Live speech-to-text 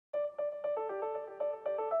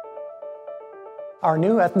Our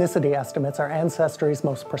new ethnicity estimates are Ancestry's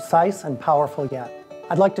most precise and powerful yet.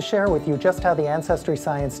 I'd like to share with you just how the Ancestry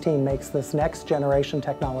science team makes this next-generation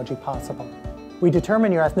technology possible. We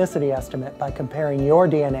determine your ethnicity estimate by comparing your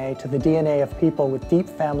DNA to the DNA of people with deep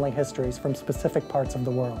family histories from specific parts of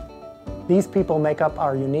the world. These people make up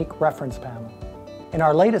our unique reference panel. In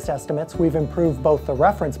our latest estimates, we've improved both the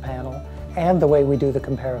reference panel and the way we do the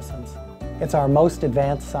comparisons. It's our most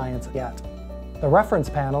advanced science yet. The reference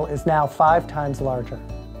panel is now 5 times larger,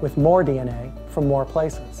 with more DNA from more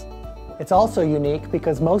places. It's also unique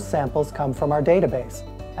because most samples come from our database,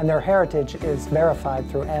 and their heritage is verified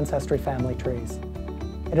through Ancestry family trees.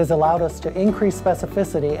 It has allowed us to increase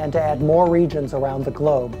specificity and to add more regions around the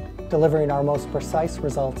globe, delivering our most precise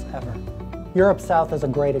results ever. Europe South is a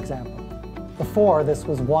great example. Before, this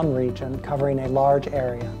was one region covering a large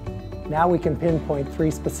area. Now we can pinpoint 3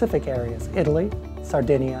 specific areas: Italy,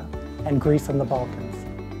 Sardinia, and Greece and the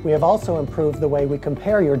Balkans. We have also improved the way we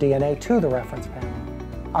compare your DNA to the reference panel.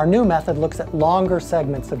 Our new method looks at longer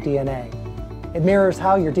segments of DNA. It mirrors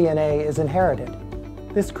how your DNA is inherited.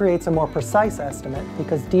 This creates a more precise estimate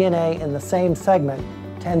because DNA in the same segment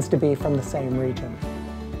tends to be from the same region.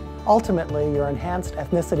 Ultimately, your enhanced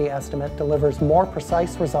ethnicity estimate delivers more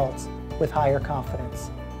precise results with higher confidence.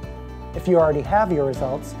 If you already have your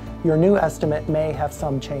results, your new estimate may have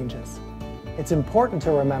some changes. It's important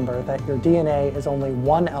to remember that your DNA is only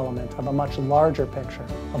one element of a much larger picture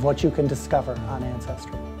of what you can discover on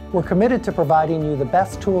Ancestry. We're committed to providing you the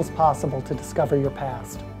best tools possible to discover your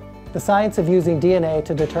past. The science of using DNA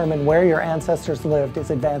to determine where your ancestors lived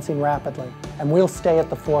is advancing rapidly, and we'll stay at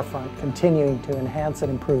the forefront, continuing to enhance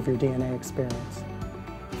and improve your DNA experience.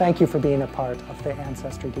 Thank you for being a part of the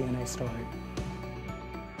AncestryDNA story.